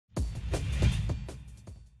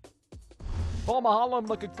Paul Maholm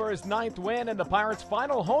looking for his 9th win in the Pirates'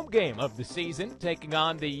 final home game of the season, taking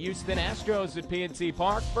on the Houston Astros at PNC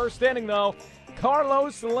Park. First inning, though,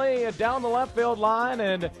 Carlos Lee down the left field line,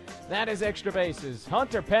 and that is extra bases.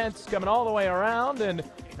 Hunter Pence coming all the way around, and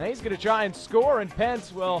he's going to try and score, and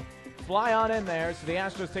Pence will fly on in there, so the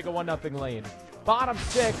Astros take a 1-0 lead. Bottom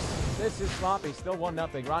 6, this is sloppy, still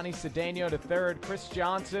 1-0. Ronnie Cedeno to third, Chris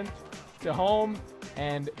Johnson to home,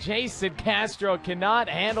 and Jason Castro cannot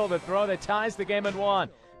handle the throw that ties the game at 1.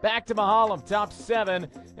 Back to Maholm, top 7,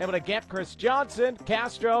 able to get Chris Johnson.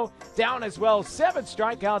 Castro down as well. 7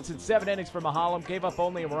 strikeouts in 7 innings for Maholm, gave up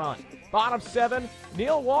only a run. Bottom 7,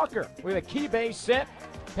 Neil Walker with a key base hit.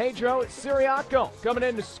 Pedro Siriaco coming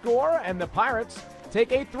in to score, and the Pirates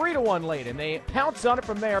take a 3-1 lead, and they pounce on it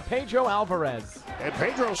from there. Pedro Alvarez. And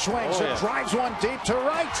Pedro swings and drives one deep to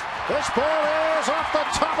right. This ball is off the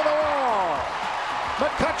top of the wall.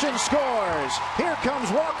 McCutchen scores. Here comes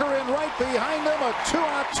Walker in right behind him. A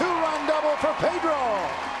 2-run double for Pedro.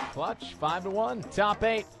 Clutch, 5-1. Top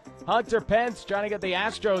 8. Hunter Pence trying to get the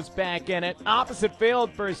Astros back in it. Opposite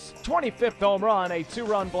field for his 25th home run. A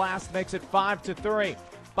 2-run blast makes it 5-3.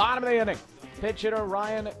 Bottom of the inning. Pitch hitter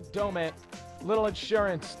Ryan Domet. Little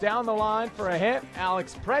insurance down the line for a hit.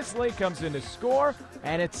 Alex Presley comes in to score,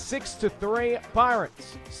 and it's 6-3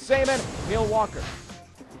 Pirates. Same inning, Neil Walker.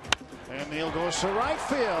 And Neil goes to right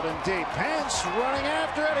field and deep. Pence running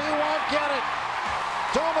after it. He won't get it.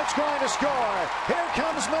 Domet's going to score. Here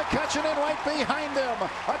comes McCutchen in right behind him.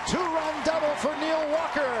 A 2-run double for Neil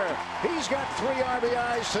Walker. He's got 3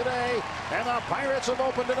 RBIs today, and the Pirates have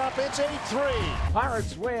opened it up. It's 8-3.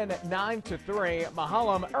 Pirates win 9-3.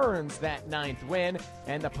 Maholm earns that 9th win,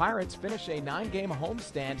 and the Pirates finish a 9-game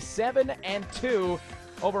homestand, 7-2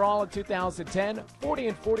 overall in 2010,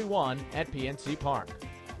 40-41 at PNC Park.